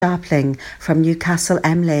Sharpling from Newcastle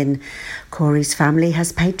Emlyn. Corey's family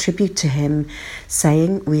has paid tribute to him,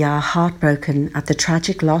 saying, "We are heartbroken at the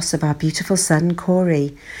tragic loss of our beautiful son,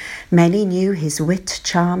 Corey. Many knew his wit,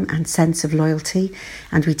 charm and sense of loyalty,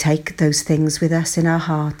 and we take those things with us in our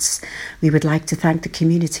hearts. We would like to thank the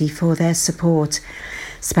community for their support."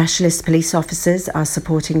 Specialist police officers are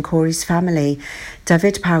supporting Corey's family.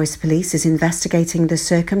 Dyfed-Powys Police is investigating the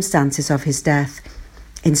circumstances of his death.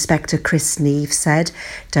 Inspector Chris Neve said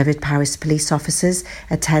Dyfed-Powys police officers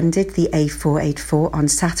attended the A484 on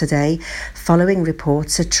Saturday following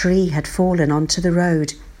reports a tree had fallen onto the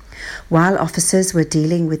road. While officers were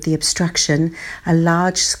dealing with the obstruction, a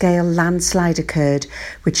large-scale landslide occurred,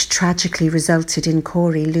 which tragically resulted in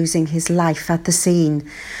Corey losing his life at the scene.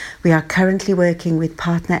 We are currently working with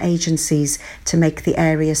partner agencies to make the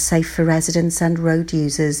area safe for residents and road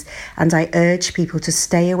users, and I urge people to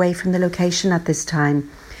stay away from the location at this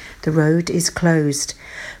time. The road is closed.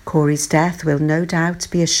 Corey's death will no doubt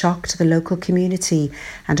be a shock to the local community,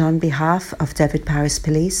 and on behalf of Dyfed-Powys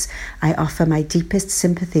Police, I offer my deepest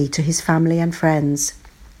sympathy to his family and friends.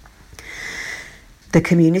 The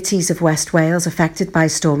communities of West Wales affected by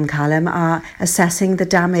Storm Callum are assessing the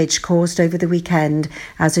damage caused over the weekend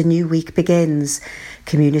as a new week begins.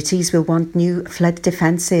 Communities will want new flood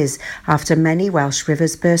defences after many Welsh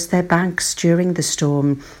rivers burst their banks during the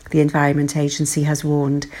storm, the Environment Agency has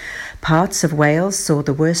warned. Parts of Wales saw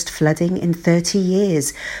the worst flooding in 30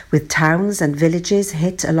 years, with towns and villages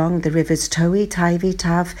hit along the rivers Towy, Tyfi,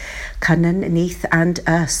 Taf, Cynon, Neath and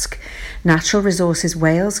Usk. Natural Resources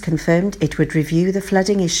Wales confirmed it would review the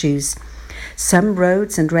flooding issues. Some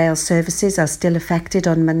roads and rail services are still affected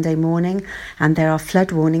on Monday morning, and there are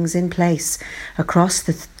flood warnings in place. Across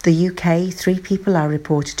the UK, 3 people are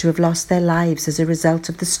reported to have lost their lives as a result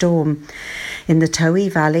of the storm. In the Towy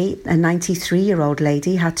Valley, a 93-year-old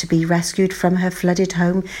lady had to be rescued from her flooded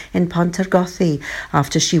home in Pontargothi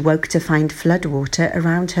after she woke to find floodwater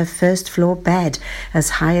around her first-floor bed, as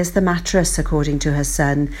high as the mattress, according to her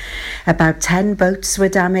son. About 10 boats were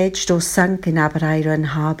damaged or sunk in Aberaeron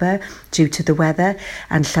Harbour due to the weather,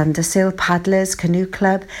 and Llandersil Paddlers Canoe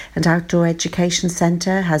Club and Outdoor Education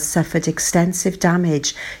Centre has suffered extensive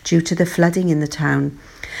damage due to the flooding in the town.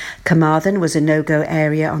 Carmarthen was a no-go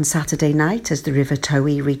area on Saturday night as the River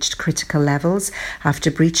Towy reached critical levels after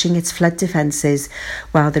breaching its flood defences,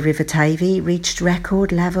 while the River Tyfi reached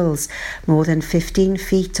record levels, more than 15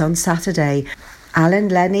 feet on Saturday. Alan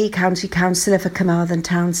Lenny, County Councillor for Carmarthen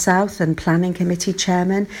Town South and Planning Committee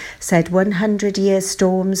Chairman, said 100-year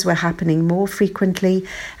storms were happening more frequently,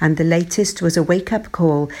 and the latest was a wake-up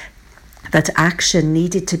call that action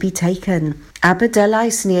needed to be taken.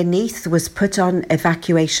 Aberdulais near Neath was put on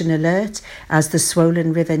evacuation alert as the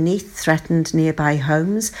swollen River Neath threatened nearby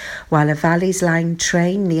homes, while a Valleys Line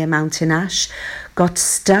train near Mountain Ash got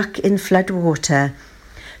stuck in floodwater.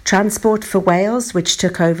 Transport for Wales, which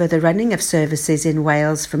took over the running of services in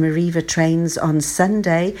Wales from Arriva trains on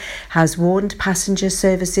Sunday, has warned passenger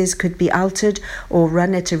services could be altered or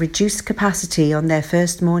run at a reduced capacity on their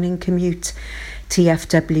first morning commute.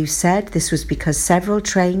 TfW said this was because several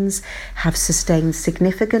trains have sustained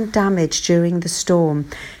significant damage during the storm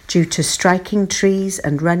due to striking trees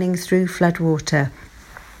and running through floodwater,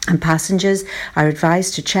 and passengers are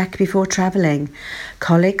advised to check before travelling.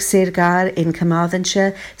 Coleg Sirgar in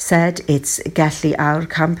Carmarthenshire said its Gelli Awr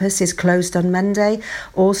campus is closed on Monday,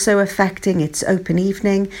 also affecting its open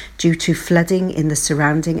evening due to flooding in the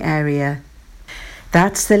surrounding area.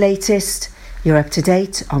 That's the latest. You're up to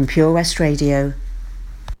date on Pure West Radio.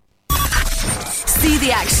 See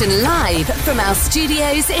the action live from our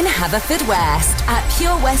studios in Haverfordwest at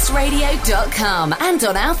purewestradio.com and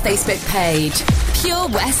on our Facebook page. Pure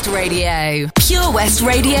West Radio. Pure West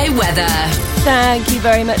Radio weather. Thank you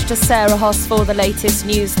very much to Sarah Hoss for the latest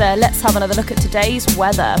news there. Let's have another look at today's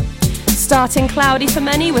weather. Starting cloudy for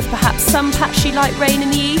many with perhaps some patchy light rain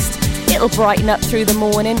in the east. It'll brighten up through the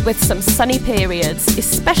morning with some sunny periods,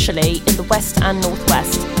 especially in the west and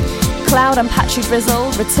northwest. Cloud and patchy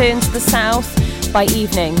drizzle return to the south by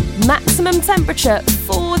evening. Maximum temperature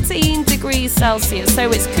 14 degrees Celsius,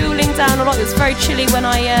 so it's cooling down a lot. It was very chilly when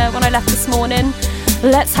I left this morning.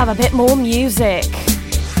 Let's have a bit more music.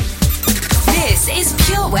 This is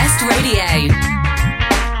Pure West Radio.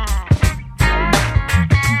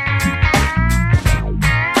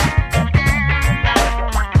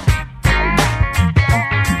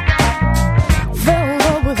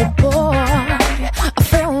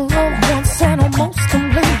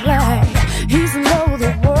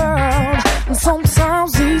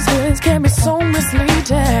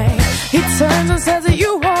 He turns and says, are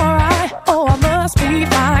you alright? Oh, I must be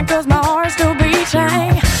fine, cause my heart's still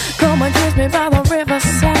beating. Come and kiss me by the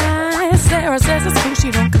riverside. Sarah says it's cool,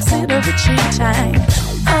 she don't consider it cheating.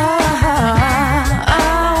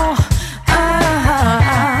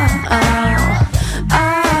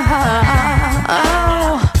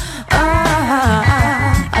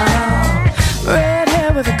 Red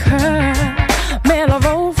hair with a curl, Miller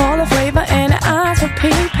roll full of flavor and eyes for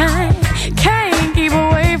peeping. Can't keep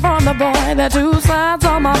away from the boy. The two sides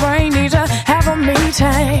on my brain need to have a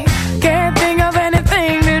meeting. Can't think of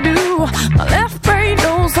anything to do. My left brain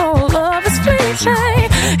knows all love is fleeting.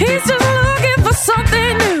 He's just looking for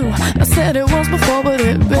something new. I said it once before, but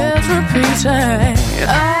it bears repeating.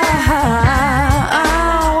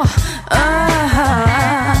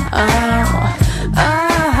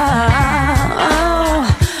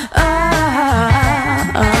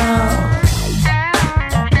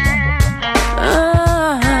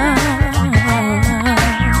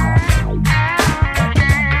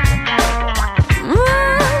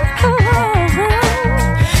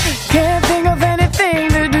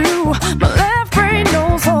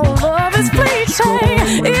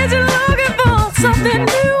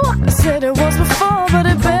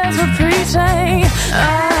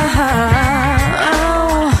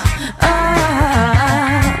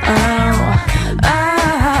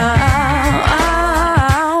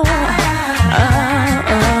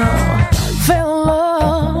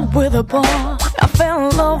 I fell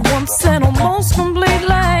in love once and almost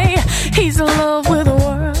completely. He's in love with the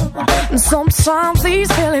world, and sometimes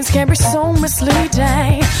these feelings can be so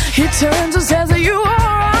misleading. He turns and says, are you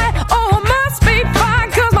alright? Oh, I must be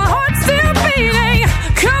fine, cause my heart's still beating.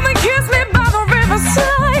 Come and kiss me by the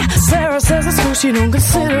riverside. Sarah says it's cool, she don't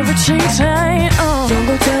consider it cheating. Don't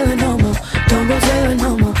go telling no more, don't go telling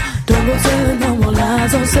no more, don't go telling no more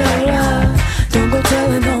lies on Sarah. Don't go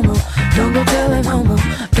telling no more, don't go telling no more,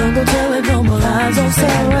 don't go telling no more lies on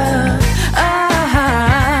Sarah.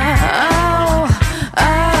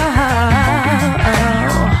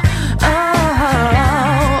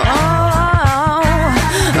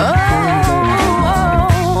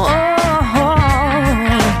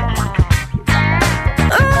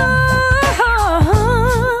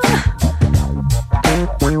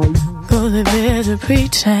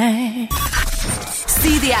 Pretend.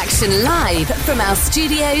 See the action live from our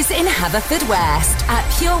studios in Haverfordwest at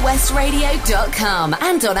purewestradio.com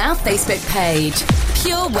and on our Facebook page,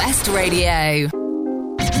 Pure West Radio.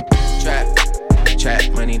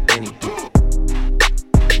 Trap, money, penny.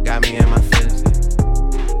 Got me in my feelings.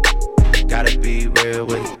 Gotta be real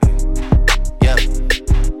with it. Yeah.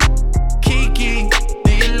 Kiki,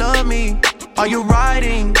 do you love me? Are you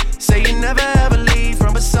riding? Say you never ever leave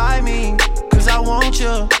from beside me. Cause I want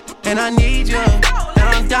you, and I need you, and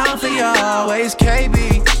I'm down for you always.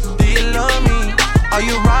 KB, do you love me? Are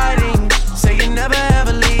you riding? Say you never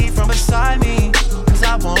ever leave from beside me. Cause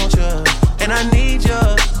I want you, and I need you,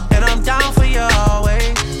 and I'm down for you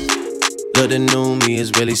always. Look, the new me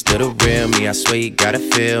is really still the real me. I swear you gotta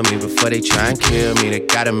feel me before they try and kill me. They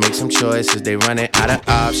gotta make some choices, they running out of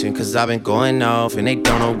options. Cause I've been going off and they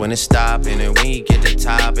don't know when to stop. And when you get to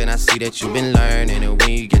top, and I see that you've been learning. And when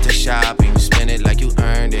you get to shopping, you spend it like you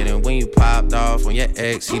earned it. And when you popped off on your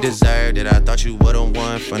ex, he deserved it. I thought you would've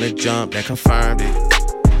won from the jump, that confirmed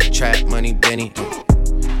it. Trap money, Benny.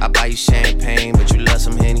 I buy you champagne, but you love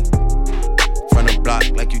some Henny. From the block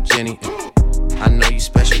like you Jenny. I know you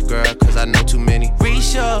special, girl, cause I know too many.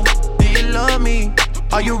 Risha, do you love me?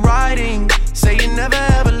 Are you riding? Say you never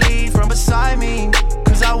ever leave from beside me.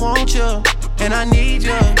 Cause I want you, and I need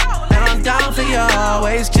you, and I'm down for you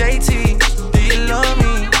always. JT, do you love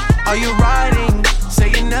me? Are you riding? Say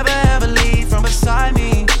you never ever leave from beside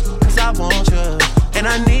me. Cause I want you, and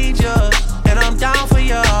I need you, and I'm down for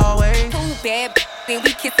you always. Too bad, then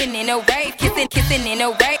we kissing in a rave, kissing in a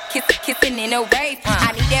rave, kissing in a rave.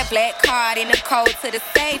 I need that black card and the code to the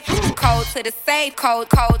safe, code to the safe, code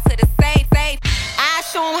to the safe. I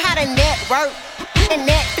show 'em how to network, and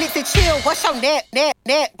Netflix and chill. What's your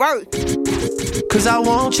net worth? Cause I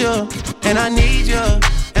want you, and I need you,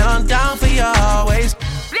 and I'm down for you always.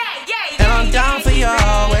 And I'm down for you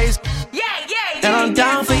always. And I'm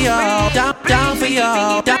down for you, down for you,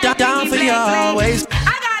 down for you always.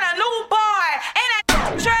 I got a new boy and a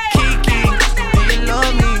trade. Kiki, do you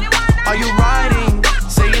love me? Are you riding?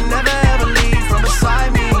 Say you never ever leave from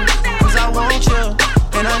beside me. Cause I want you,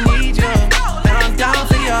 and I need you, and I'm down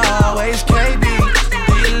for you always. KB,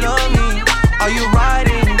 do you love me? Are you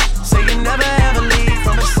riding? Say you never ever leave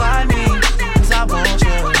from beside me. Cause I want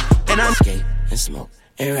you, and I skate and smoke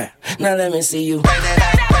and rap. Now let me see you.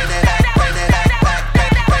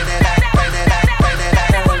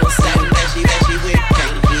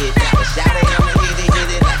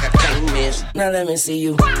 Now let me see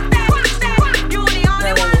you. Now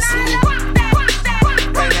let me see you.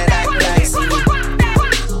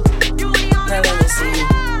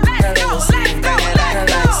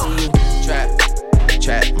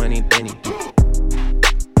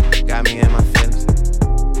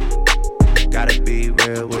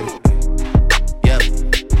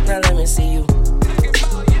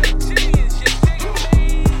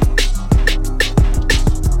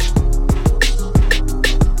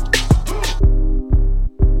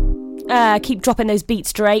 Yeah, keep dropping those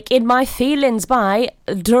beats, Drake. In My Feelings by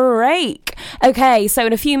Drake. Okay, so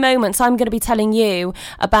in a few moments, I'm going to be telling you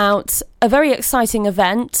about a very exciting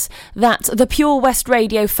event that the Pure West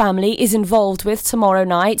Radio family is involved with tomorrow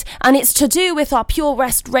night, and it's to do with our Pure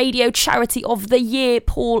West Radio Charity of the Year,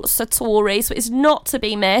 Paul Sartori, so it's not to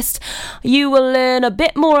be missed. You will learn a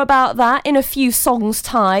bit more about that in a few songs'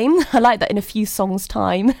 time. I like that, in a few songs'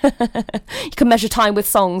 time. You can measure time with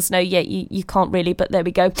songs. No, yeah, you can't really, but there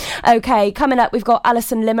we go. Okay, coming up, we've got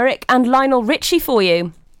Alison Limerick and Lionel Richie for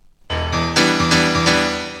you.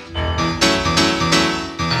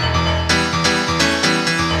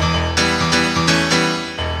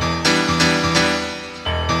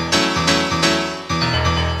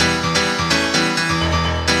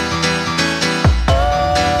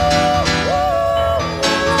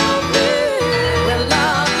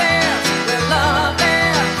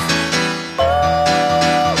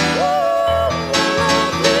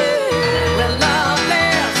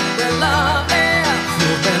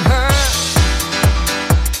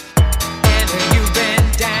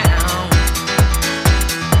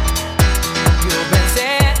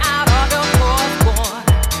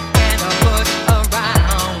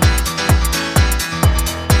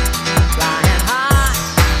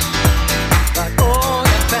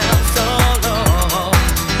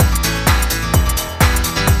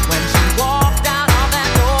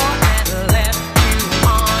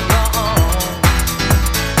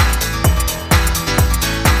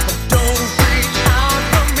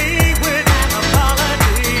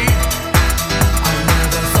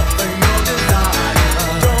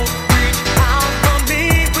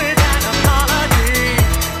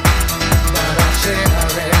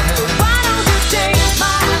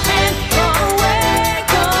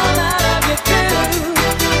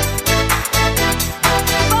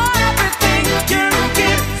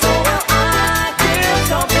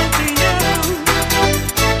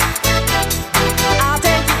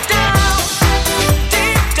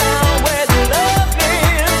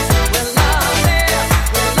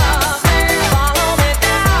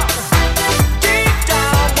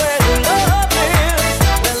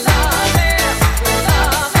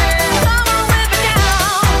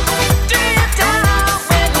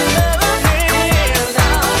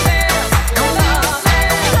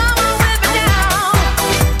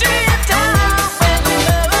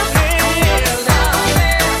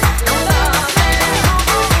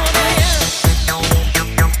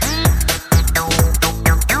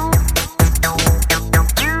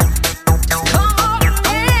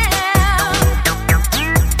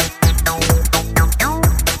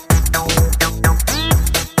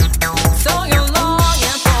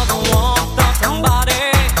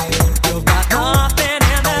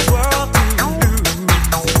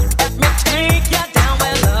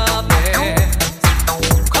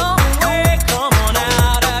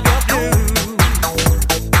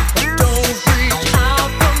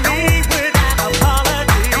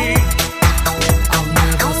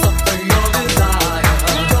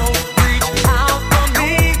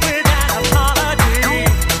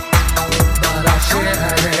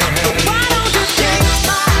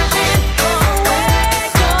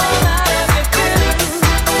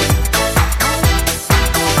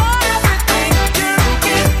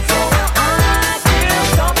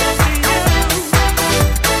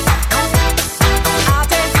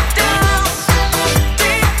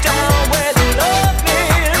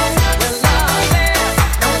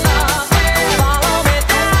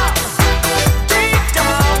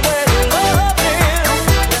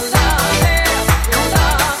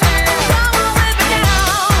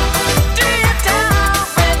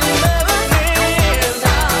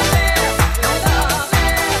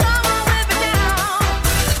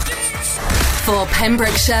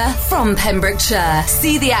 Pembrokeshire, from Pembrokeshire.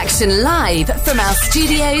 See the action live from our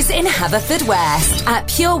studios in Haverfordwest at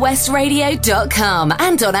purewestradio.com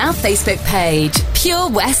and on our Facebook page, Pure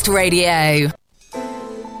West Radio.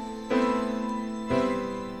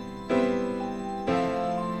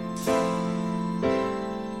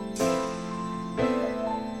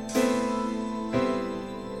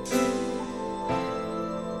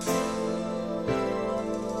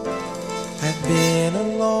 I've been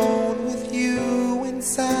alone with you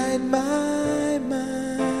inside my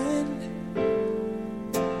mind,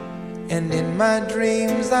 and in my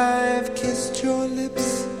dreams I've kissed your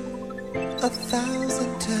lips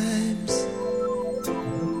 1,000 times.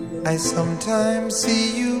 I sometimes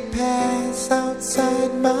see you pass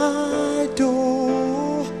outside my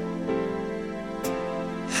door.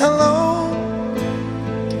 Hello,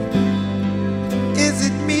 is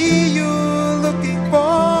it me you're looking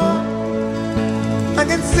for? I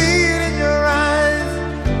can see it in your eyes.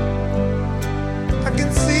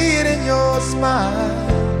 smile.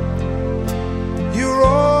 You're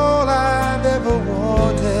all I've ever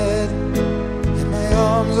wanted, and my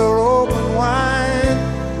arms are open wide.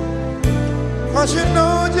 'Cause you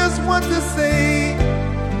know just what to say,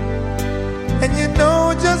 and you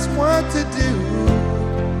know just what to do.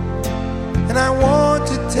 And I want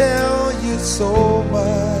to tell you so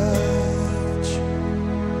much.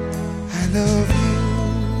 I love you.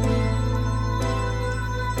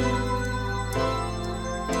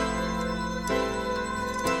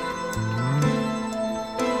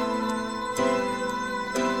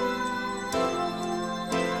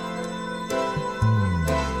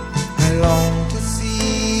 I long to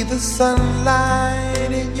see the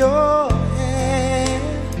sunlight in your hair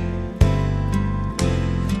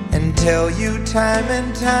and tell you time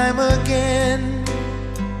and time again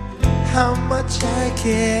how much I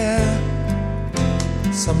care.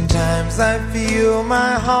 Sometimes I feel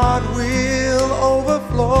my heart will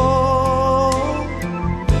overflow.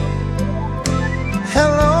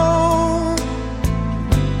 Hello,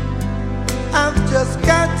 I've just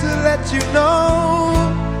got to let you know,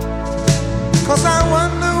 'cause I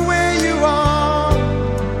wonder where you are,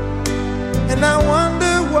 and I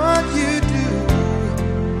wonder what you do.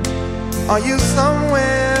 Are you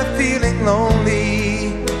somewhere feeling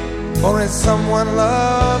lonely, or is someone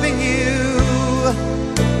loving you?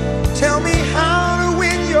 Tell me how to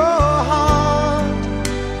win your heart,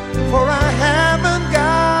 for I haven't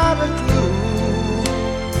got a clue.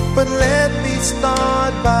 But let me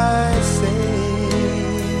start by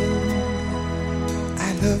saying I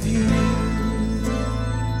love you.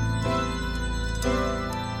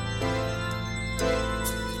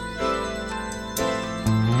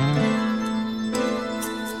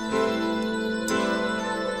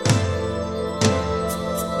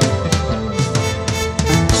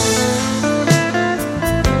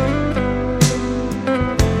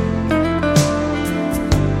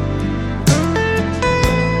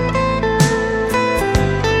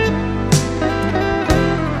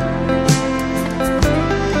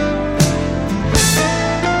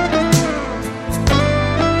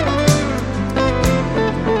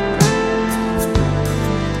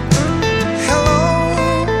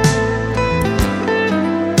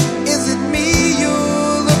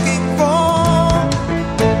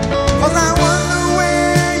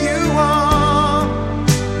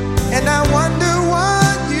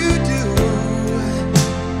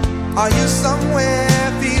 Are you somewhere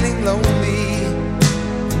feeling lonely?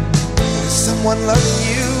 Is someone loving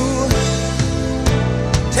you?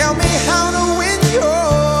 Tell me how to win your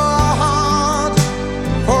heart,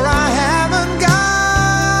 for I haven't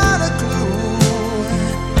got a clue.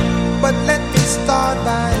 But let me start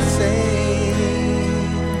by saying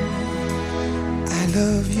I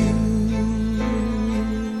love you.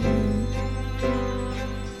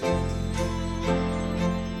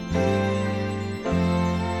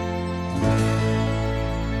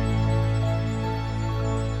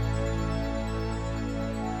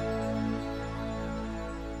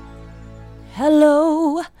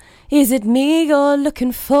 Hello, is it me you're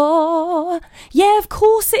looking for? Yeah, of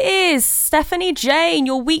course it is. Stephanie Jane,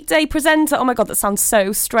 your weekday presenter. Oh my God, that sounds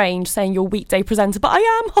so strange saying your weekday presenter, but I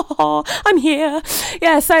am. I'm here.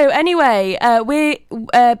 Yeah, so anyway,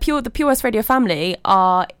 the Pure West Radio family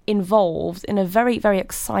are involved in a very, very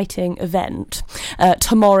exciting event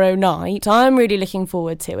tomorrow night. I'm really looking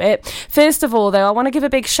forward to it. First of all, though, I want to give a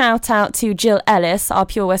big shout out to Jill Ellis, our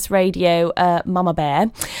Pure West Radio Mama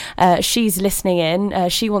Bear. She's listening in.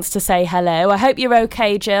 She wants to say hello. I hope you're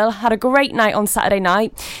okay, Jill. Had a great night on Saturday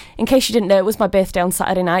night. In case you didn't know, it was my birthday on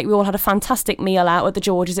Saturday night. We all had a fantastic meal out at the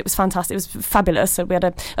Georges. It was fantastic. It was fabulous. So we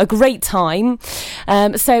had a great time.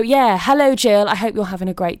 So yeah, hello, Jill. I hope you're having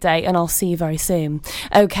a great day, and I'll see you very soon.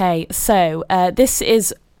 Okay, so this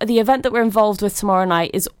is the event that we're involved with tomorrow night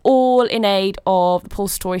is all in aid of the Paul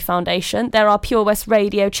Story Foundation. They're our Pure West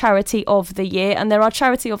Radio Charity of the Year, and they're our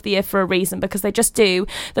Charity of the Year for a reason, because they just do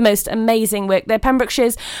the most amazing work. They're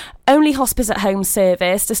Pembrokeshire's only hospice at home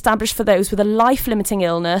service, established for those with a life-limiting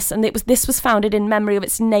illness, and this was founded in memory of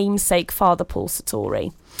its namesake, Father Paul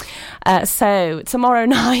Sartori. So tomorrow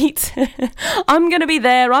night I'm going to be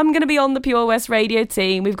there. I'm going to be on the Pure West Radio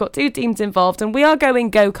team. We've got 2 teams involved, and we are going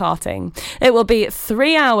go-karting. It will be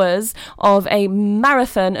 3 hours of a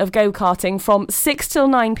marathon of go-karting from 6 till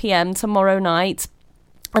 9 p.m. tomorrow night.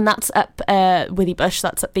 And that's up Withybush.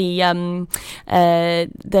 That's at the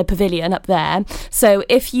pavilion up there. So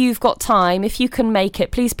if you've got time, if you can make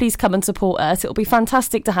it, please come and support us. It'll be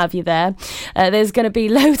fantastic to have you there. There's going to be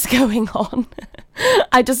loads going on.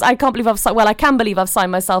 I can't believe I can believe I've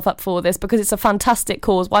signed myself up for this because it's a fantastic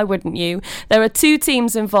cause. Why wouldn't you? There are 2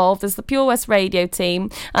 teams involved. There's the Pure West Radio team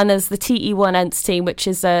and there's the TE1 Ents team, which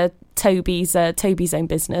is Toby's own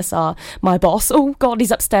business, my boss. Oh God, he's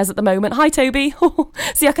upstairs at the moment. Hi Toby.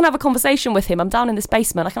 See, I can have a conversation with him. I'm down in this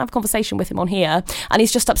basement. I can have a conversation with him on here and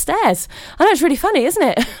he's just upstairs. I know, it's really funny, isn't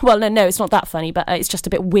it? Well, no, it's not that funny, but it's just a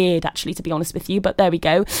bit weird actually, to be honest with you, but there we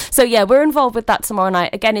go. So yeah, we're involved with that tomorrow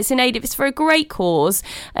night. Again, it's for a great cause,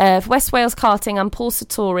 for West Wales Karting and Paul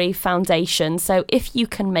Sartori Foundation. So if you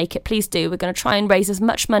can make it, please do. We're going to try and raise as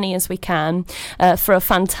much money as we can for a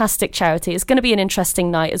fantastic charity. It's going to be an interesting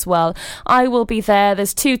night as well. I will be there.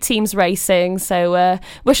 There's 2 teams racing, so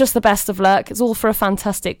wish us the best of luck. It's all for a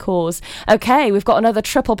fantastic cause. Okay, we've got another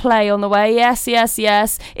triple play on the way. Yes.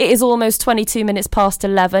 It is almost 22 minutes past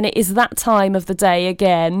 11. It is that time of the day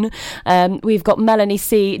again. We've got Melanie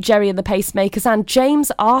C, Jerry and the Pacemakers, and James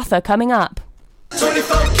Arthur coming up.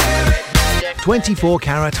 24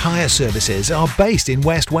 Carat Hire Services are based in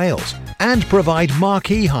West Wales and provide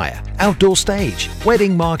marquee hire, outdoor stage,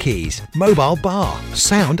 wedding marquees, mobile bar,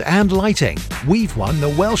 sound and lighting. We've won the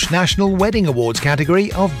Welsh National Wedding Awards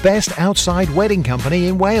category of Best Outside Wedding Company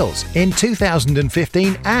in Wales in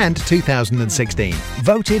 2015 and 2016,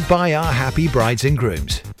 voted by our happy brides and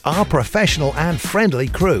grooms. Our professional and friendly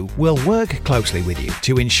crew will work closely with you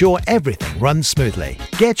to ensure everything runs smoothly.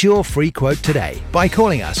 Get your free quote today by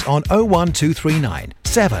calling us on 01239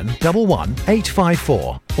 711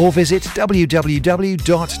 854 or visit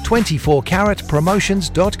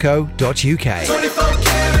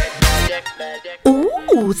www.24caratpromotions.co.uk.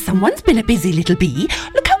 Ooh, someone's been a busy little bee.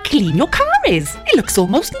 Look how clean your car is. It looks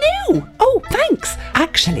almost new. Oh, thanks.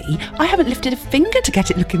 Actually, I haven't lifted a finger to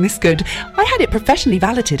get it looking this good. I had it professionally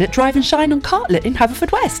valeted at Drive and Shine on Cartlet in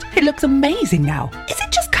Haverfordwest. It looks amazing now. Is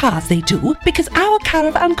it just cars they do? Because our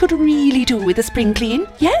caravan could really do with a spring clean.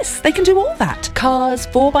 Yes, they can do all that. Cars,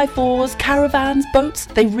 4x4s, caravans, boats.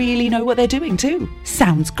 They really know what they're doing too.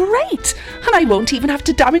 Sounds great. And I won't even have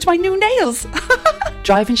to damage my new nails.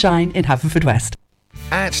 Drive and Shine in Haverfordwest.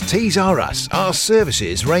 At Tees R Us, our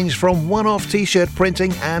services range from one-off t-shirt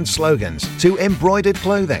printing and slogans to embroidered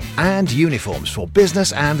clothing and uniforms for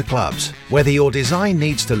business and clubs. Whether your design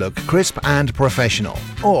needs to look crisp and professional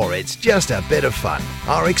or it's just a bit of fun,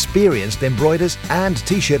 our experienced embroiders and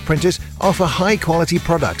t-shirt printers offer high-quality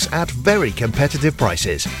products at very competitive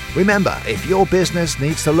prices. Remember, if your business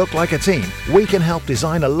needs to look like a team, we can help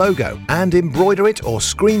design a logo and embroider it or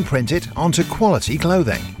screen print it onto quality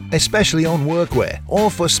clothing, especially on workwear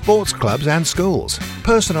or for sports clubs and schools.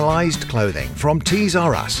 Personalised clothing from Tees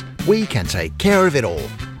R Us. We can take care of it all.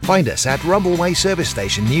 Find us at Rumbleway Service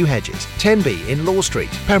Station, New Hedges, 10B in Law Street,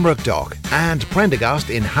 Pembroke Dock and Prendergast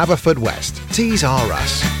in Haverfordwest. Tees R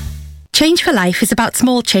Us. Change for Life is about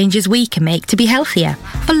small changes we can make to be healthier.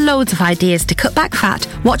 For loads of ideas to cut back fat,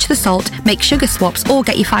 watch the salt, make sugar swaps or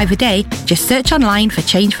get your 5 a day, just search online for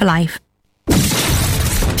Change for Life.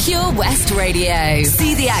 Pure West Radio.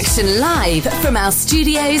 See the action live from our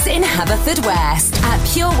studios in Haverfordwest at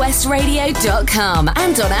purewestradio.com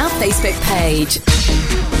and on our Facebook page.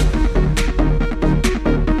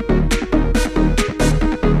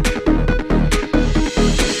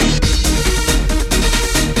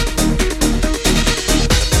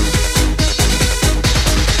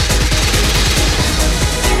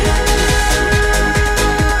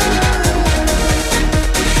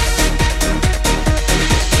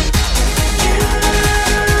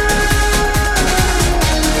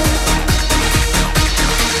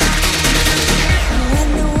 When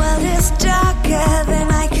the world is dark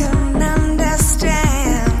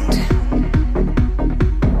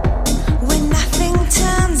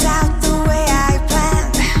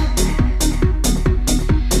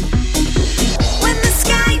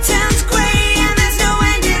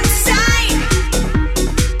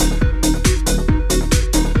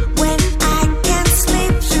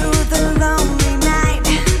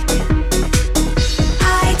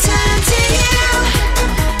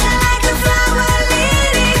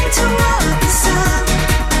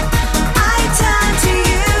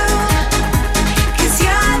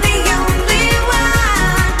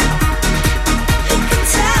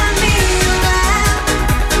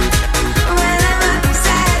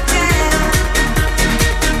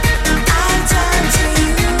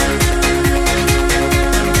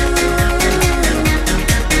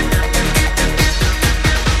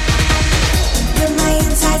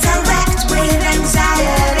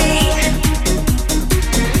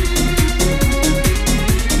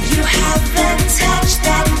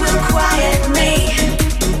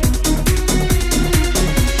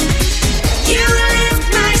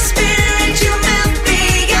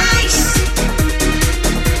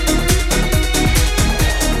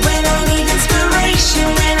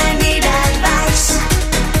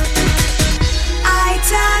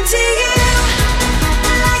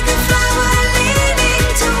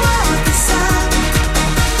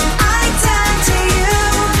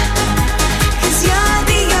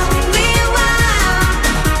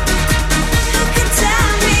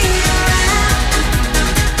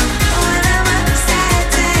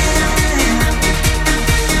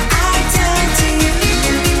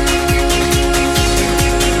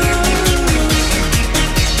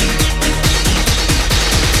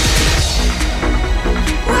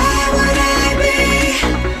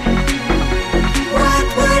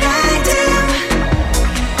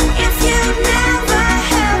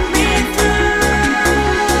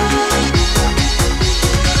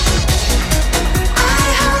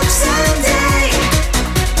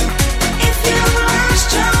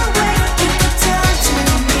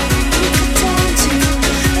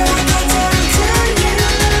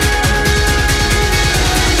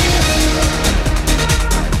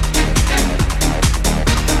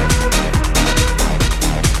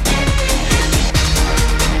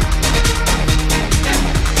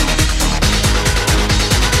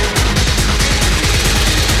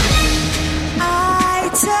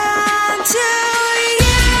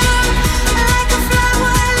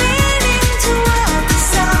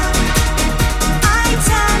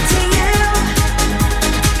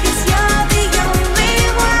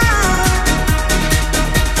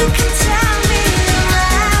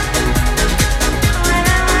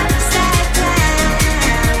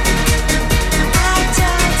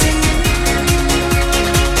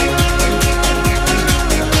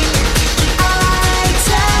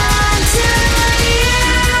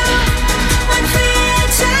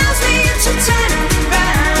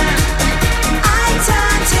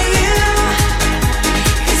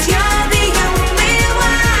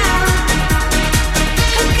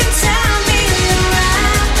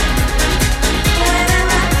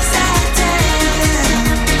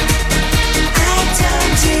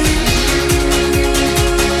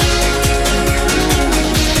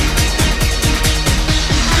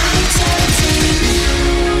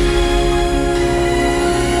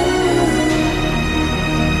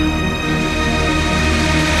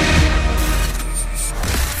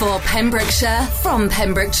Pembrokeshire from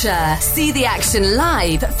Pembrokeshire. See the action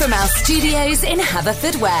live from our studios in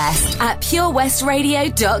Haverfordwest at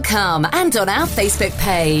purewestradio.com and on our Facebook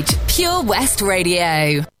page, Pure West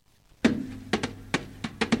Radio.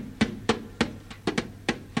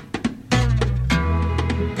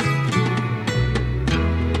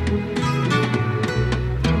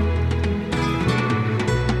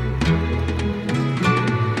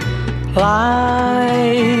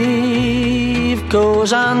 Life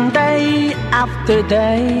goes on day after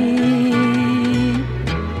day.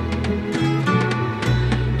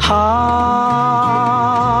 Hearts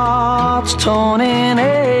torn in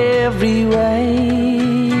every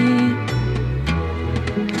way.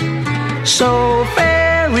 So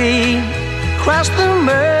ferry cross the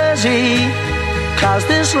Mersey, 'cause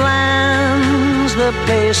this land's the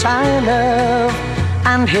place I love,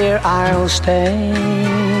 and here I'll stay.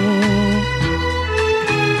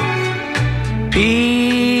 People,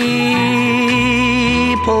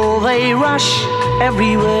 they rush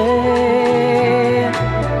everywhere,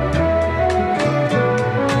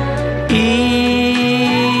 each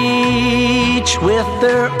with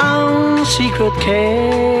their own secret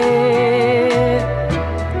care.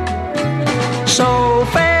 So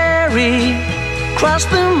ferry, cross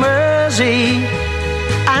the Mersey,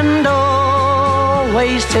 and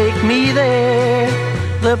always take me there,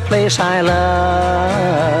 the place I love.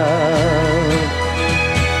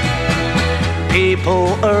 People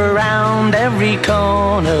around every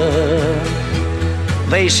corner,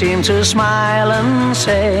 they seem to smile and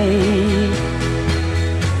say,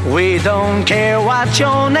 we don't care what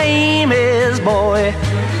your name is, boy,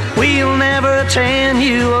 we'll never turn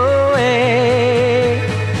you away.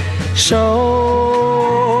 So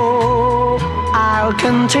I'll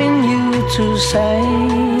continue to say,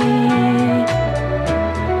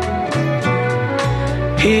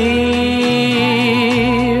 here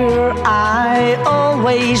I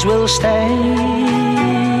always will stay.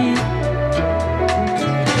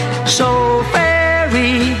 So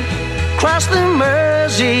ferry, cross the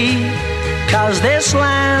Mersey, 'cause this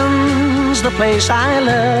land's the place I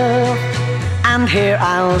love, and here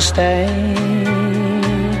I'll stay,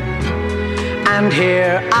 and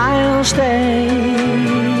here I'll stay,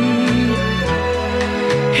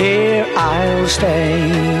 here I'll stay.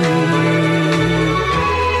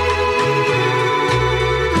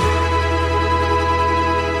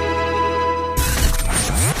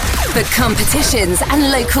 For competitions and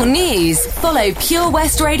local news, follow Pure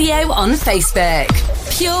West Radio on Facebook.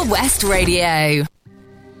 Pure West Radio.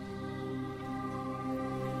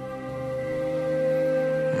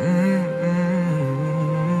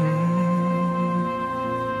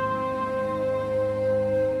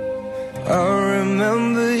 I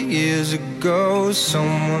remember years ago,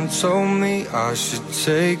 someone told me I should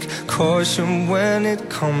take caution when it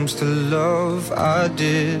comes to love. I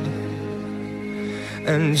did.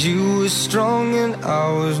 And you were strong and I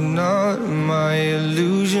was not. My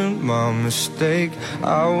illusion, my mistake.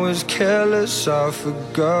 I was careless, I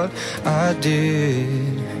forgot I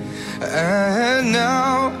did. And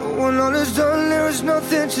now, when all is done, there is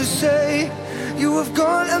nothing to say. You have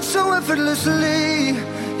gone and so effortlessly.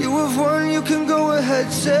 You have won, you can go ahead,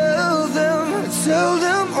 tell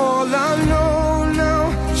them all I know now.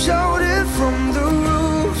 Shout it from the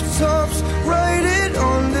rooftops, write it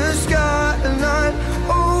on the skyline.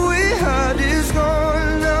 All we had is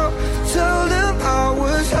gone now. Tell them I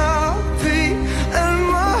was happy and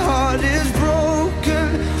my heart is broken.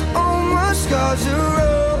 All my scars are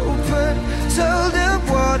open. Tell them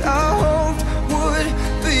what I hoped would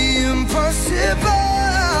be impossible.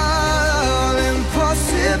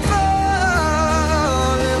 Impossible.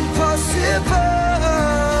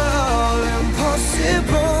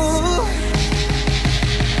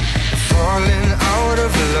 Falling out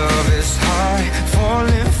of love is high.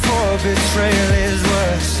 Falling for betrayal is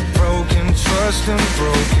worse. Broken trust and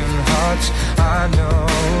broken hearts. I know.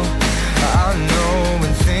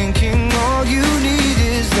 And thinking all you need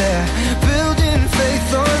is there. Building faith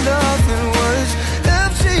on nothing words.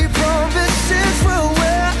 Empty promises will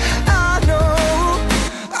wear. I know.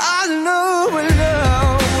 And now, when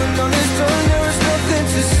all is done, there is nothing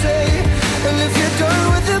to say. And if you're done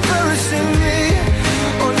with embarrassing me,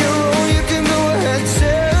 on your own you can go ahead,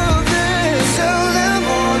 tell them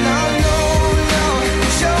all I know now.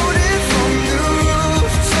 Shout it from the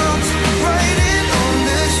rooftops, write it on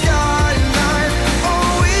the skyline.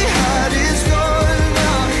 All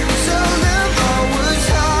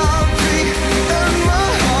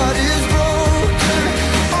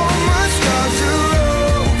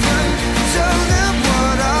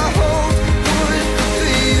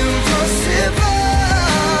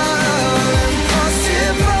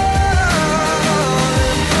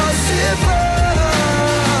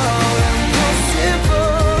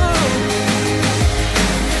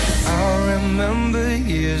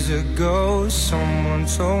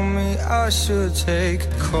told me I should take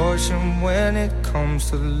caution when it comes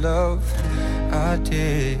to love. I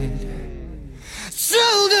did.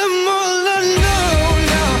 Tell them all I know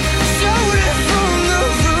now. Shout it from the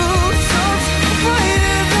rooftops,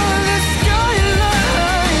 waiting on the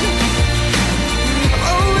skyline.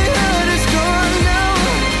 All we had is gone now.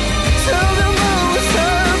 Tell them I was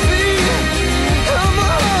happy, and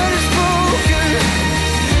my heart is broken.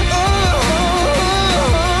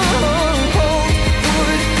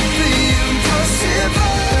 Would be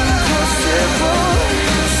impossible, impossible,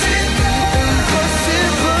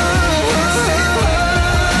 impossible.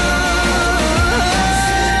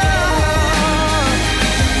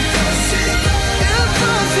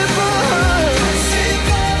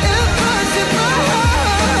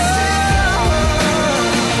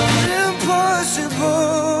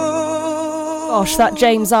 Gosh, that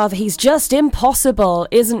James Arthur, he's just impossible,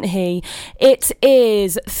 isn't he? It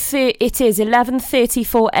is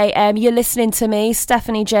 11:34 a.m. You're listening to me,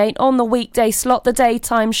 Stephanie Jane, on the weekday slot, the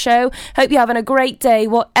daytime show. Hope you're having a great day,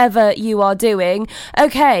 whatever you are doing.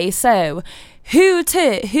 Okay, so who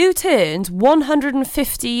turned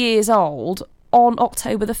 150 years old on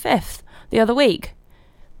October the 5th the other week?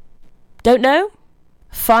 Don't know?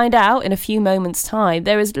 Find out in a few moments' time.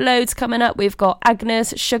 There is loads coming up. We've got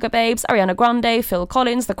Agnes, Sugar Babes, Ariana Grande, Phil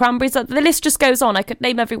Collins, The Cranberries. The list just goes on. I could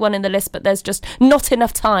name everyone in the list, but there's just not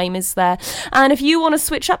enough time, is there? And if you want to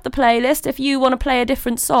switch up the playlist, if you want to play a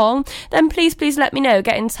different song, then please let me know.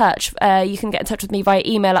 Get in touch. You can get in touch with me via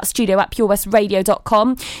email at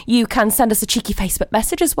studio@purewestradio.com. You can send us a cheeky Facebook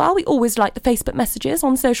message as well. We always like the Facebook messages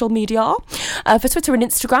on social media. For Twitter and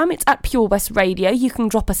Instagram, it's at Pure West Radio. You can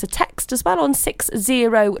drop us a text as well on 60777.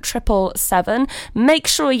 Make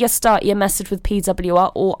sure you start your message with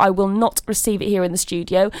PWR or I will not receive it here in the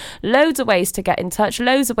studio. Loads of ways to get in touch,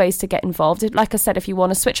 loads of ways to get involved. Like I said, if you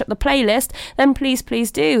want to switch up the playlist, then please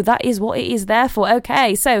do. That is what it is there for.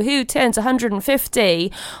 Okay, so who turned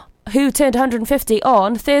 150? Who turned 150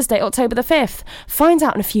 on Thursday, October the 5th? Find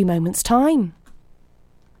out in a few moments' time.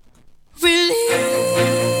 Release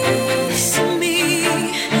me,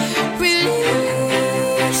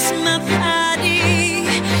 release my body.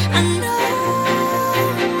 I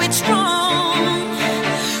know it's wrong,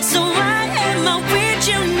 so why am I with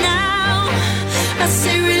you now? I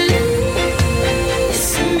say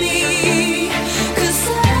release me, 'cause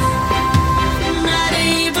I'm not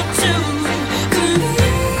able to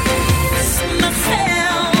convince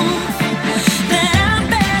myself that I'm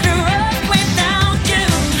better off without you.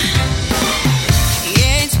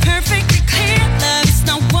 Yeah, it's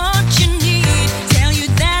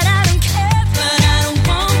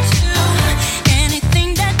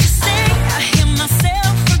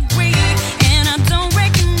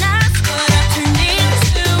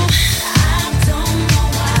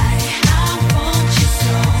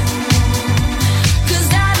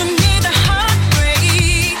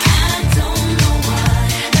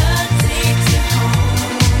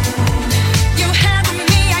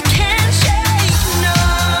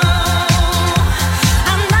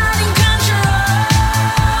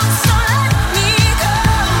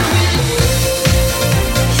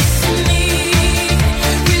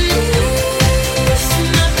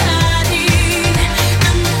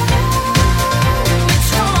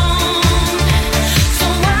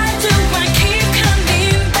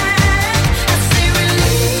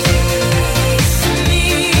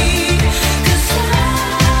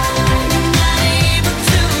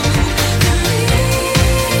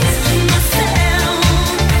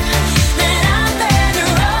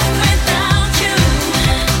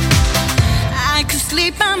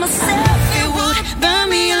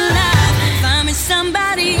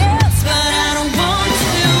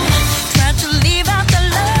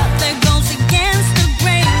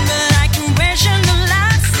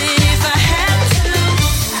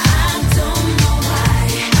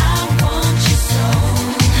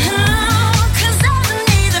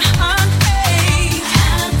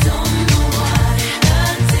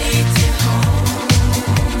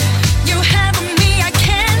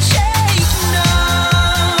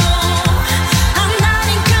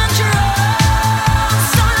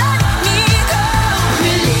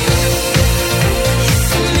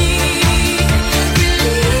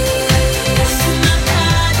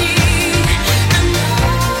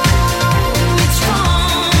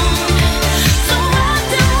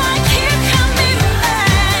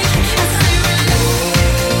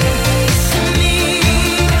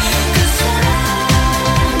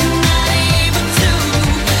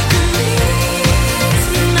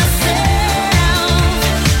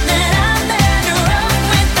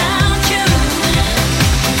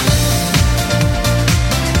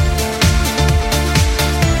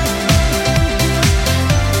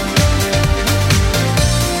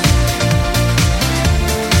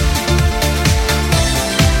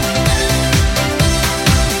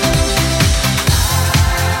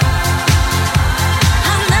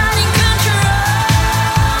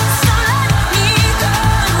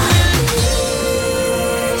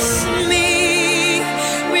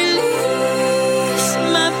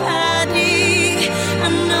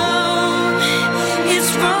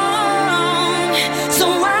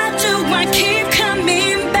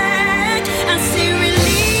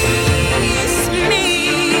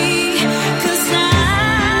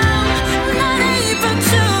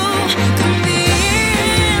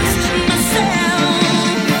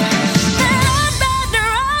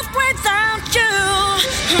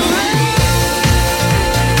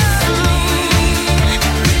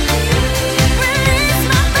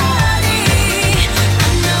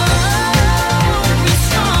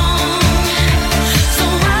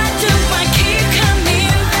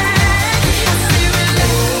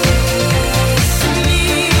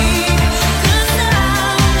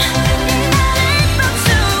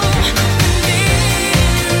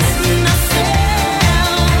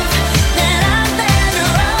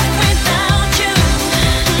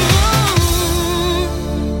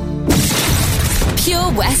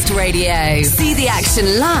Radio. See the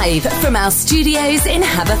action live from our studios in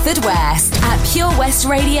Haverfordwest at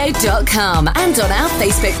purewestradio.com and on our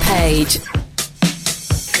Facebook page.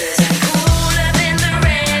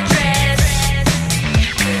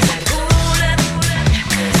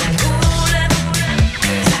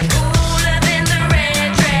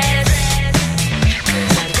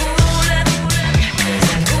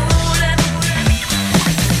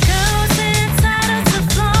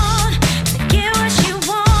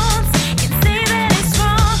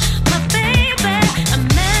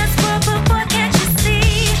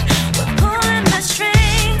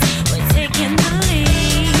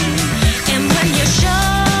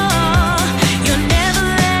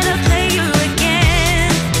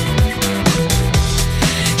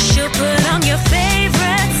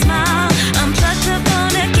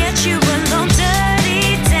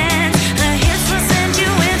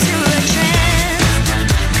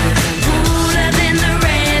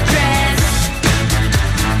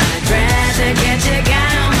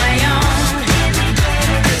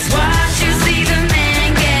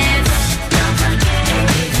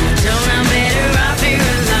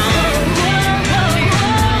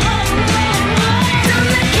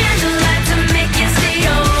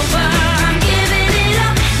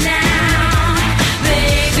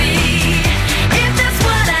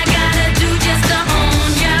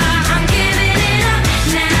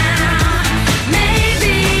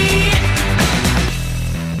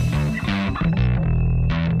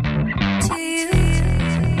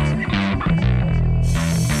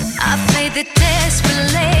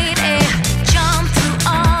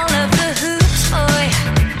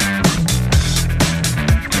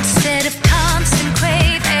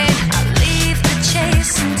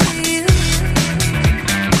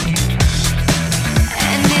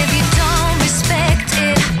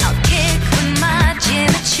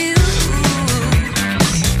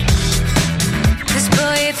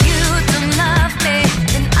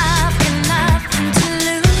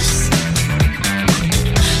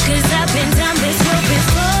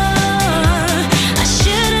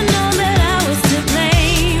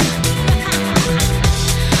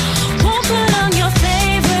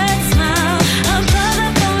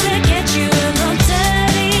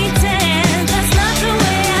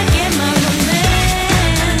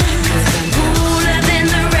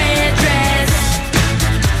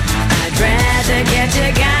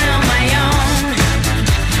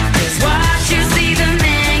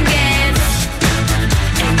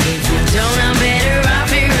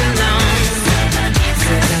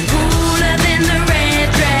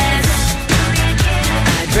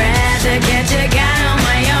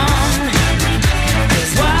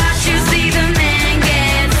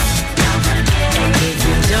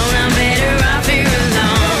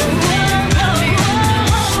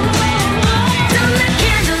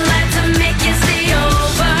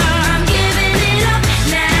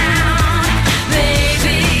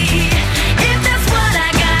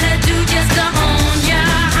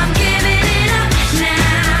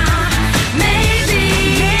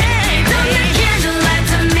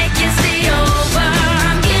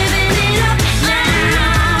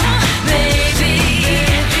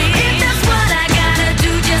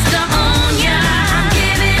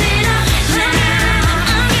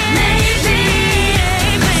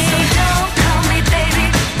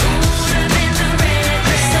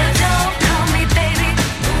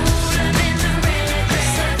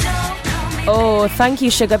 Thank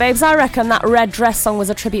you, Sugar Babes. I reckon that red dress song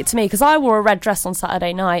was a tribute to me because I wore a red dress on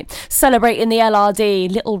Saturday night, celebrating the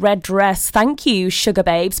LRD, little red dress. Thank you, Sugar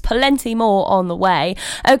Babes. Plenty more on the way.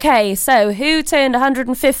 Okay, so who turned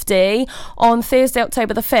 150 on Thursday,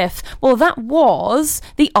 October the 5th? Well, that was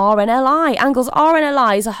the RNLI. Angle's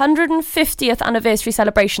RNLI's 150th anniversary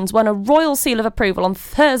celebrations won a royal seal of approval on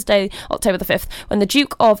Thursday, October the 5th, when the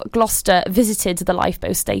Duke of Gloucester visited the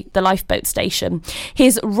lifeboat station.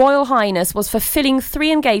 His Royal Highness was fulfilling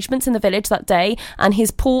 3 engagements in the village that day, and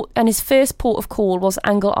his first port of call was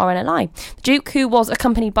Angle RNLI. The Duke, who was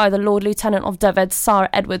accompanied by the Lord Lieutenant of Dyfed, Sarah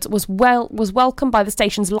Edwards, was welcomed by the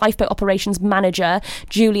station's lifeboat operations manager,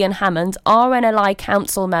 Julian Hammond, RNLI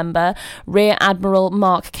Council member, Rear Admiral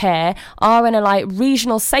Mark Kerr, RNLI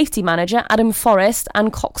Regional Safety Manager, Adam Forrest,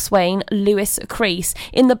 and coxswain, Lewis Crease.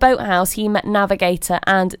 In the boathouse, he met navigator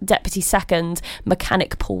and Deputy Second,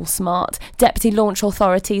 Mechanic Paul Smart. Deputy Launch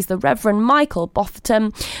Authorities, the Reverend Michael Michael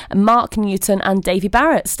Botherton, Mark Newton and Davy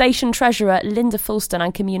Barrett, Station Treasurer Linda Fulston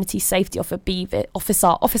and Community Safety Officer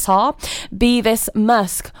Beavis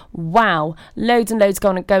Musk. Wow, loads and loads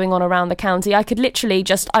going on around the county. I could literally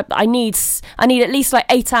I need at least like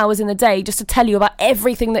 8 hours in the day just to tell you about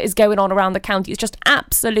everything that is going on around the county. It's just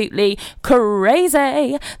absolutely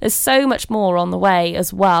crazy. There's so much more on the way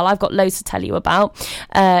as well. I've got loads to tell you about,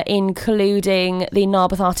 including the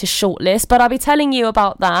Narberth Artist Shortlist, but I'll be telling you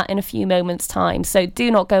about that in a few moments' time, so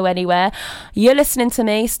do not go anywhere. You're listening to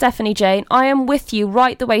me, Stephanie Jane. I am with you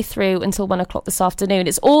right the way through until 1 o'clock this afternoon.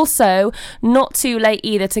 It's also not too late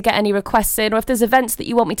either to get any requests in, or if there's events that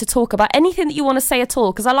you want me to talk about, anything that you want to say at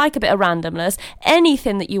all, because I like a bit of randomness,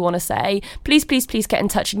 anything that you want to say, please get in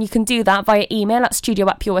touch, and you can do that via email at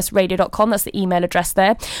studio@purewestradio.com. That's the email address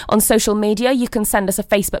there. On social media, you can send us a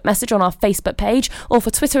Facebook message on our Facebook page, or for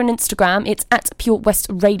Twitter and Instagram, it's at Pure West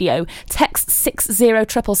Radio. Text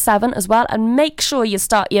 60777 as well, and make sure you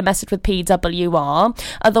start your message with PWR,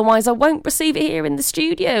 otherwise I won't receive it here in the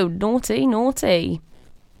studio. Naughty.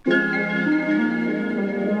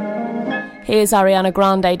 Here's Ariana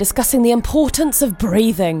Grande discussing the importance of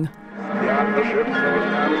breathing.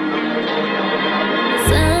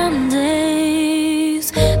 Some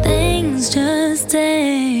days things just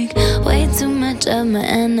take way too much of my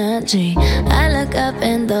energy. I look up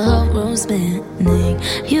and the whole room's spinning.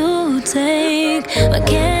 You take my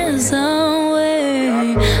cares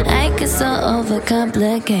away. I get so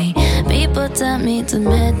overcomplicate. People tell me to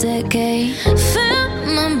medicate. Feel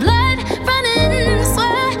my blood running,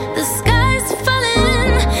 swear the sky's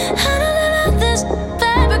falling. I don't know this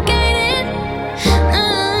fabricated.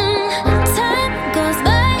 Time goes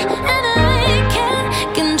by and I can't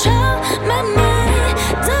control my mind.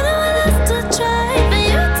 Don't know what else to try, but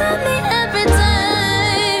you tell me every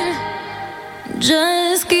time.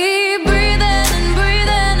 Just keep breathing and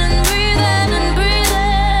breathing and breathing and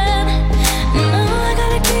breathing. No, I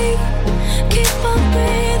gotta keep on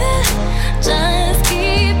breathing. Just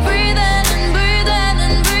keep breathing and breathing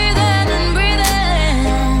and breathing and breathing.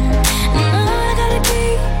 No, I gotta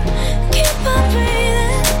keep on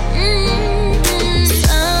breathing.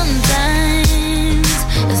 Sometimes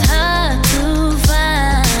it's hard to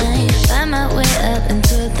find my way up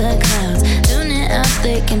into the clouds. Tuning out,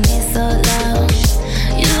 they can be so loud.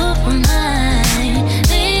 You remind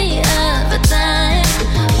me of a time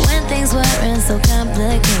when things weren't so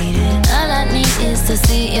complicated. All I need is to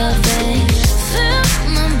see your face. Feel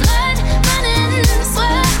my blood running,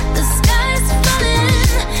 swear the sky's falling.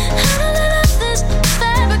 I don't know this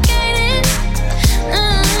fabricated.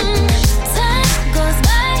 Time goes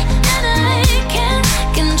by and I can't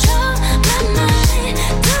control my mind.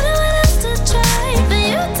 Don't know what else to try, but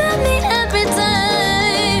you tell me every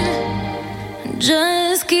time.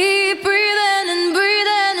 Just keep breathing and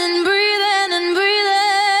breathing and breathing and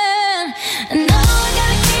breathing. And now I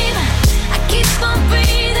gotta keep on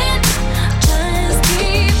breathing. Just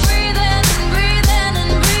keep breathing and breathing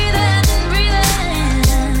and breathing and breathing.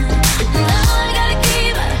 And now I gotta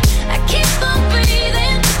keep on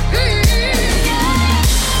breathing.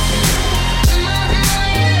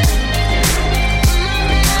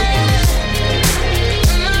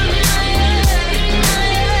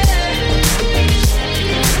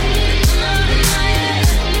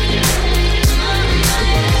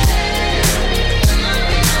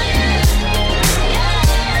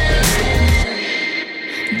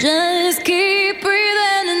 Just keep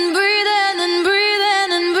breathing and breathing and breathing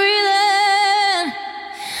and breathing.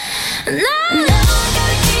 Now I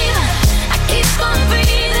gotta keep on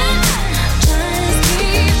breathing. Just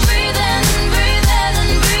keep breathing and breathing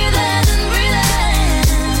and breathing and breathing.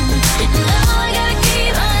 Now I gotta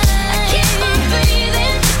keep on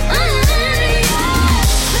breathing.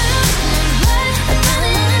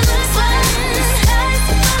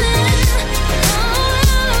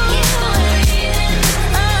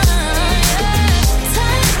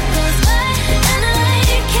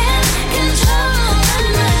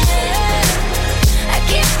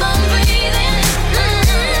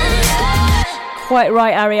 Quite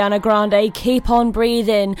right, Ariana Grande. Keep on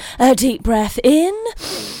breathing. A deep breath in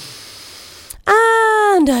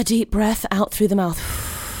and a deep breath out through the mouth.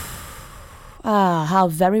 Ah, how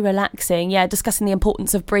very relaxing. Yeah, discussing the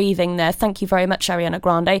importance of breathing there. Thank you very much, Ariana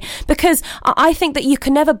Grande. Because I think that you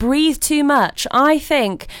can never breathe too much. I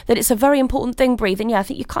think that it's a very important thing, breathing. Yeah, I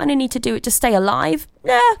think you kind of need to do it to stay alive.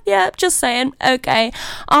 Yeah, just saying. Okay.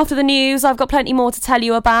 After the news, I've got plenty more to tell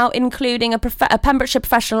you about, including a Pembrokeshire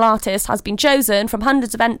professional artist has been chosen from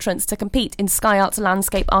hundreds of entrants to compete in Sky Arts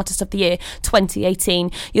Landscape Artist of the Year 2018.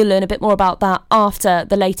 You'll learn a bit more about that after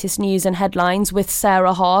the latest news and headlines with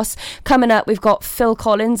Sarah Hoss. Coming up, We've got Phil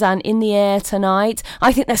Collins and In the Air Tonight.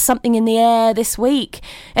 I think there's something in the air this week.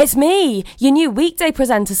 It's me, your new weekday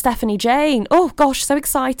presenter, Stephanie Jane. Oh gosh, so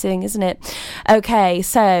exciting, isn't it? Okay,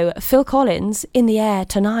 so Phil Collins, In the Air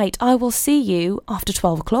Tonight. I will see you after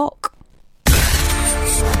 12 o'clock. For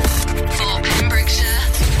Pembrokeshire,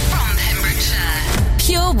 from Pembrokeshire,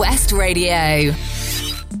 Pure West Radio.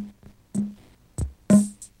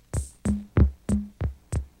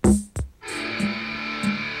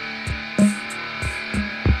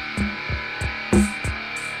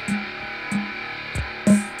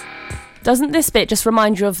 Doesn't this bit just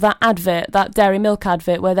remind you of that advert, that Dairy Milk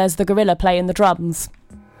advert, where there's the gorilla playing the drums?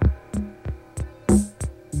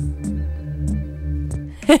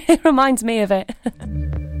 It reminds me of it.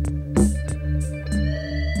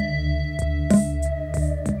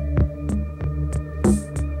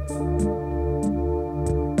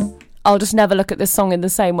 I'll just never look at this song in the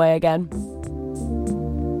same way again.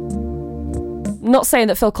 Not saying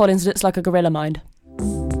that Phil Collins looks like a gorilla, mind.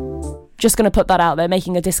 Just going to put that out there,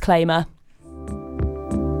 making a disclaimer.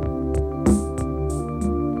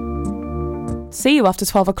 See you after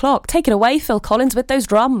 12 o'clock. Take it away, Phil Collins, with those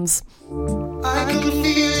drums. I can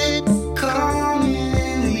feel it coming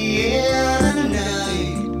in the air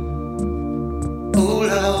tonight. Oh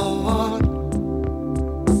Lord,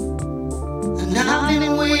 and I've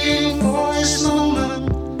been waiting for this moment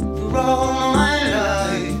for all my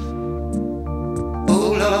life.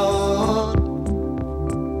 Oh Lord,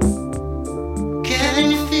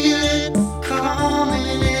 can you feel it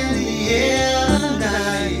coming in the air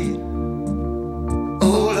tonight?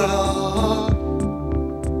 Oh Lord,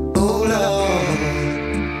 oh Lord.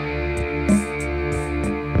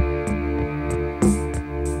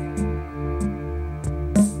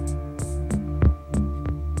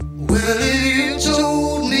 Well, if you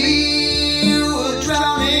told me you were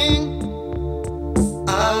drowning,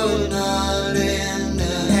 I would not lend a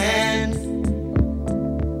hand.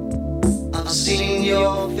 I've seen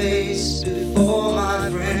your face before, my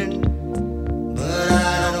friend, but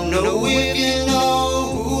I don't know if you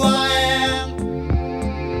know who I am.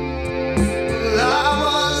 Well, I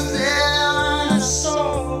was there and I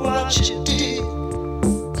saw what you did.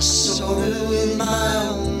 I saw it with my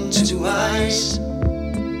own two eyes.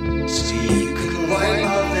 So you could wipe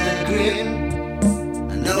off that grin.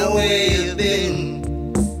 I know where you've been.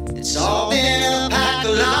 It's all been a pack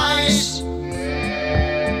of lies.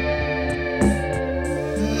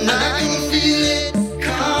 And I can feel it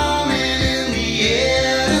coming in the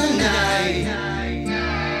air tonight.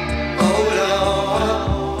 Oh Lord.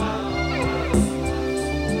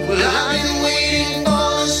 Well, I've been waiting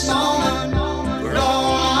for this moment for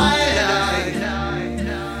all my life.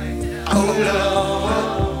 Oh Lord.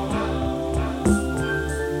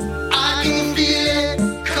 I can feel it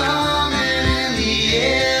coming in the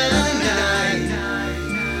air tonight.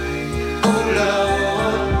 Oh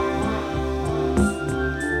Lord.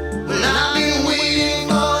 Well, I've been waiting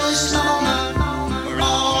for this moment for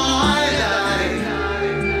all my life.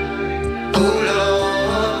 Oh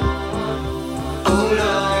Lord. Oh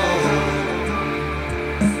Lord.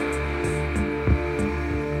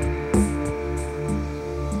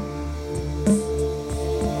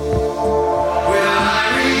 Well,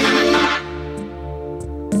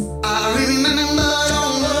 I remember,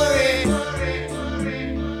 don't worry.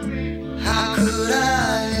 How could I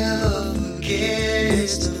ever forget?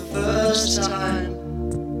 It's the first time.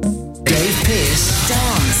 Dave Pearce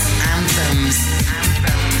Dance Anthems.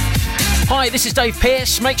 Hi, this is Dave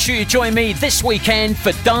Pearce. Make sure you join me this weekend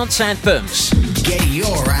for Dance Anthems. Get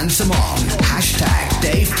your anthem on. Hashtag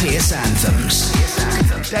Dave Pearce Anthems.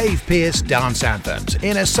 Dave Pearce Dance Anthems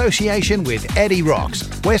in association with Eddie Rocks,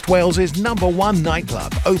 West Wales's #1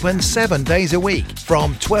 nightclub, open 7 days a week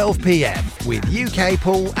from 12 p.m. with UK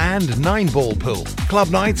pool and 9-ball pool.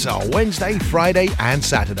 Club nights are Wednesday, Friday and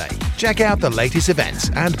Saturday. Check out the latest events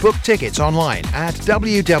and book tickets online at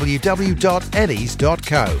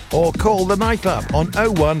www.eddies.co or call the nightclub on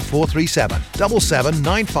 01437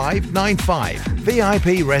 779595.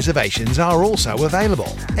 VIP reservations are also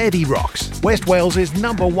available. Eddie Rocks, West Wales's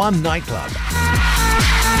 #1 nightclub.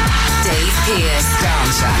 Dave Pearce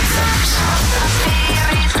Dance Anthems.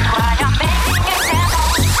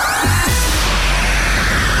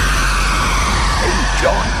 Hey,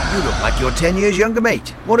 John, you look like you're 10 years younger, mate.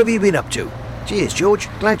 What have you been up to? Cheers, George.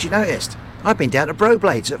 Glad you noticed. I've been down to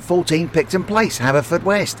Broblades at 14 Picton Place,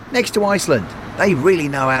 Haverfordwest, next to Iceland. They really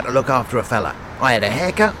know how to look after a fella. I had a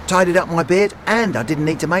haircut, tidied up my beard, and I didn't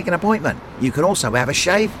need to make an appointment. You can also have a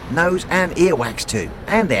shave, nose and ear wax too.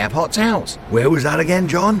 And they have hot towels. Where was that again,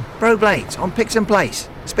 John? Bro Blades on Pixon Place.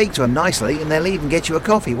 Speak to them nicely and they'll even get you a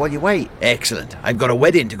coffee while you wait. Excellent. I've got a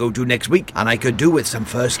wedding to go to next week and I could do with some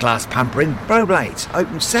first-class pampering. Bro Blades,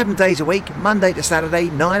 open 7 days a week, Monday to Saturday,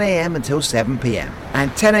 9 a.m. until 7 p.m.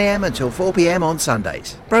 and 10 a.m. until 4 p.m. on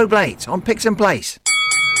Sundays. Bro Blades on Pixon Place.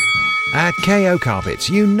 At KO Carpets,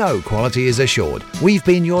 you know quality is assured. We've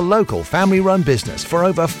been your local family-run business for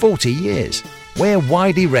over 40 years. We're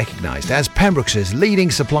widely recognised as Pembrokeshire's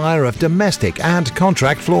leading supplier of domestic and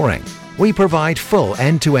contract flooring. We provide full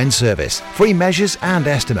end-to-end service, free measures and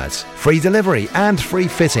estimates, free delivery and free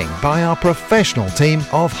fitting by our professional team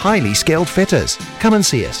of highly skilled fitters. Come and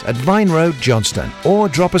see us at Vine Road, Johnston, or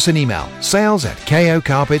drop us an email,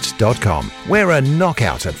 sales@kocarpets.com. We're a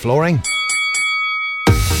knockout at flooring.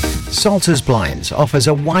 Salters Blinds offers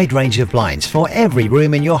a wide range of blinds for every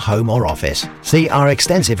room in your home or office. See our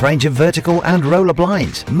extensive range of vertical and roller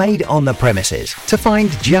blinds made on the premises to find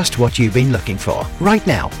just what you've been looking for. Right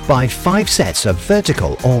now, buy 5 sets of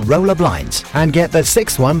vertical or roller blinds and get the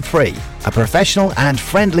 6th one free. A professional and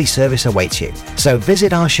friendly service awaits you. So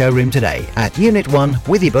visit our showroom today at Unit 1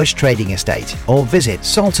 Withybush Trading Estate or visit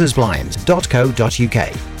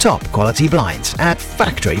saltersblinds.co.uk. Top quality blinds at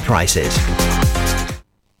factory prices.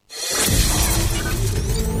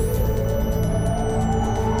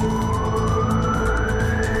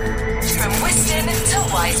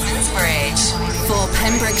 For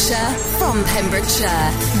Pembrokeshire, from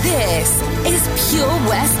Pembrokeshire, this is Pure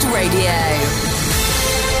West Radio.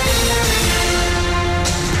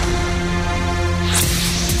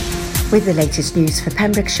 With the latest news for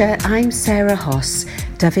Pembrokeshire, I'm Sarah Hoss.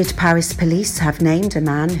 Dyfed-Powys Police have named a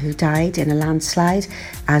man who died in a landslide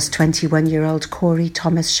as 21-year-old Corey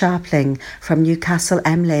Thomas Sharpling from Newcastle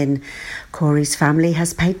Emlyn. Corey's family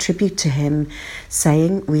has paid tribute to him,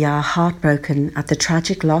 saying, "We are heartbroken at the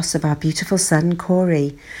tragic loss of our beautiful son,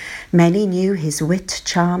 Corey. Many knew his wit,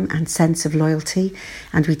 charm and sense of loyalty,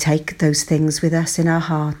 and we take those things with us in our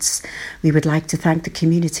hearts. We would like to thank the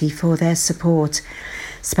community for their support."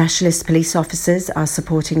 Specialist police officers are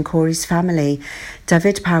supporting Corey's family.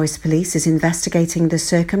 Dyfed-Powys Police is investigating the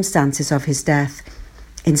circumstances of his death.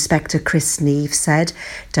 Inspector Chris Neve said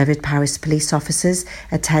Dyfed-Powys police officers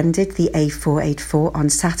attended the A484 on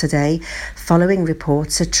Saturday following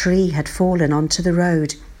reports a tree had fallen onto the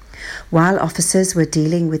road. While officers were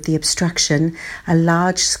dealing with the obstruction, a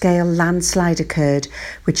large-scale landslide occurred,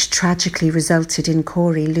 which tragically resulted in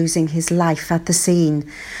Corey losing his life at the scene.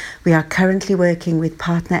 We are currently working with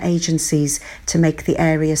partner agencies to make the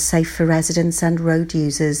area safe for residents and road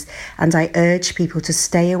users, and I urge people to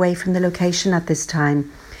stay away from the location at this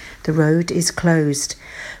time. The road is closed.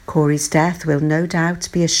 Corey's death will no doubt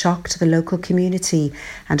be a shock to the local community,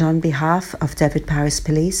 and on behalf of Dyfed-Powys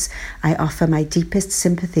Police, I offer my deepest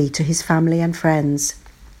sympathy to his family and friends.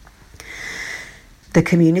 The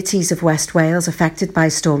communities of West Wales affected by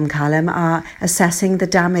Storm Callum are assessing the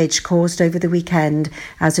damage caused over the weekend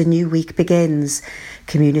as a new week begins.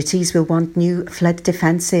 Communities will want new flood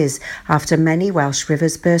defences after many Welsh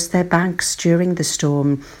rivers burst their banks during the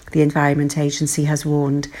storm, the Environment Agency has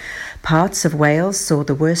warned. Parts of Wales saw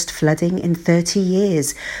the worst flooding in 30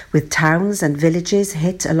 years, with towns and villages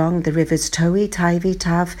hit along the rivers Towy, Tyfi,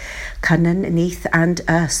 Taf, Cynon, Neath and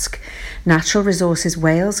Usk. Natural Resources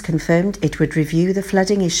Wales confirmed it would review the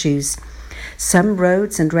flooding issues. Some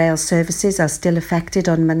roads and rail services are still affected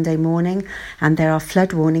on Monday morning, and there are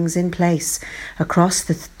flood warnings in place. Across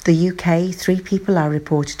the UK, 3 people are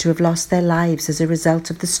reported to have lost their lives as a result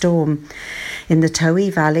of the storm. In the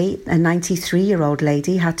Towy Valley, a 93-year-old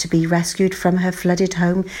lady had to be rescued from her flooded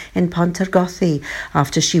home in Pontargothi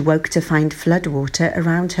after she woke to find floodwater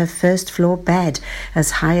around her first-floor bed, as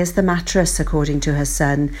high as the mattress, according to her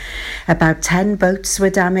son. About 10 boats were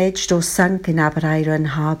damaged or sunk in Aberaeron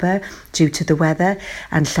Harbour due to the weather,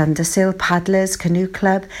 and Llandersil Paddlers Canoe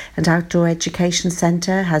Club and Outdoor Education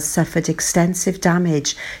Centre has suffered extensive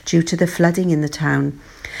damage due to the flooding in the town.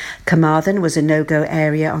 Carmarthen was a no-go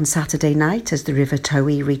area on Saturday night as the River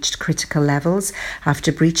Towy reached critical levels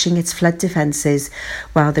after breaching its flood defences,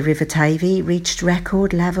 while the River Tyfi reached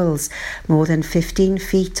record levels, more than 15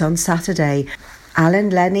 feet on Saturday. Alan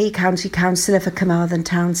Lenny, County Councillor for Carmarthen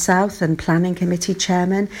Town South and Planning Committee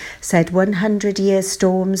Chairman, said 100-year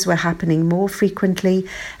storms were happening more frequently,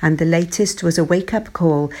 and the latest was a wake-up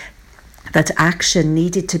call that action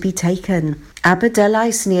needed to be taken.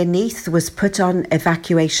 Aberdulais near Neath was put on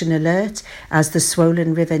evacuation alert as the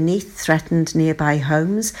swollen River Neath threatened nearby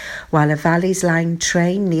homes, while a Valleys Line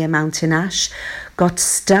train near Mountain Ash got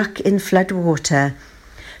stuck in floodwater.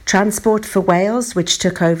 Transport for Wales, which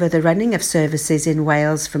took over the running of services in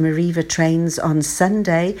Wales from Arriva Trains on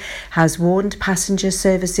Sunday, has warned passenger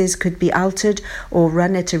services could be altered or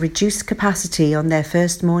run at a reduced capacity on their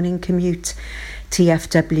first morning commute.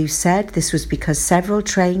 TfW said this was because several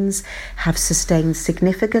trains have sustained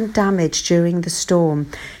significant damage during the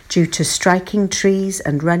storm due to striking trees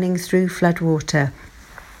and running through floodwater,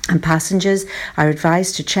 and passengers are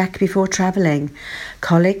advised to check before travelling.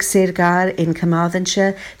 Coleg Sirgar in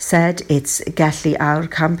Carmarthenshire said its Gelli Awr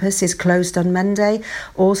campus is closed on Monday,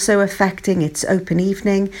 also affecting its open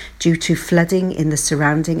evening due to flooding in the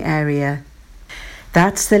surrounding area.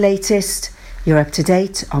 That's the latest. You're up to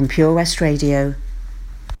date on Pure West Radio.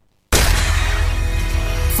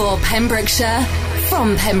 For Pembrokeshire,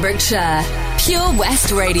 from Pembrokeshire, Pure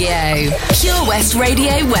West Radio. Pure West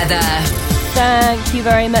Radio weather. Thank you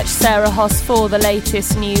very much, Sarah Hoss, for the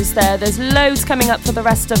latest news there. There's loads coming up for the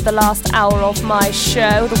rest of the last hour of my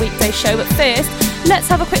show, the weekday show. But first, let's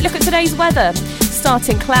have a quick look at today's weather.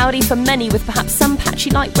 Starting cloudy for many with perhaps some patchy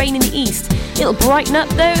light rain in the east. It'll brighten up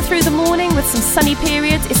though through the morning with some sunny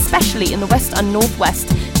periods, especially in the west and northwest.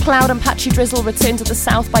 Cloud and patchy drizzle return to the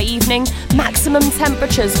south by evening. Maximum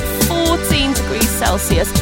temperatures 14 degrees Celsius.